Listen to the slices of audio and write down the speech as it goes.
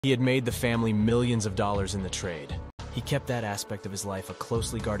He had made the family millions of dollars in the trade. He kept that aspect of his life a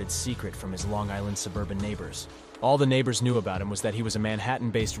closely guarded secret from his Long Island suburban neighbors. All the neighbors knew about him was that he was a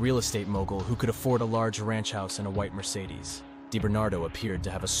Manhattan-based real estate mogul who could afford a large ranch house and a white Mercedes. Dibernardo appeared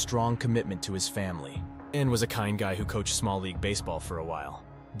to have a strong commitment to his family, and was a kind guy who coached small league baseball for a while.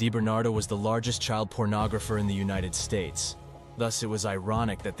 Dibernardo was the largest child pornographer in the United States. Thus, it was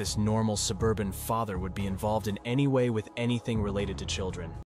ironic that this normal suburban father would be involved in any way with anything related to children.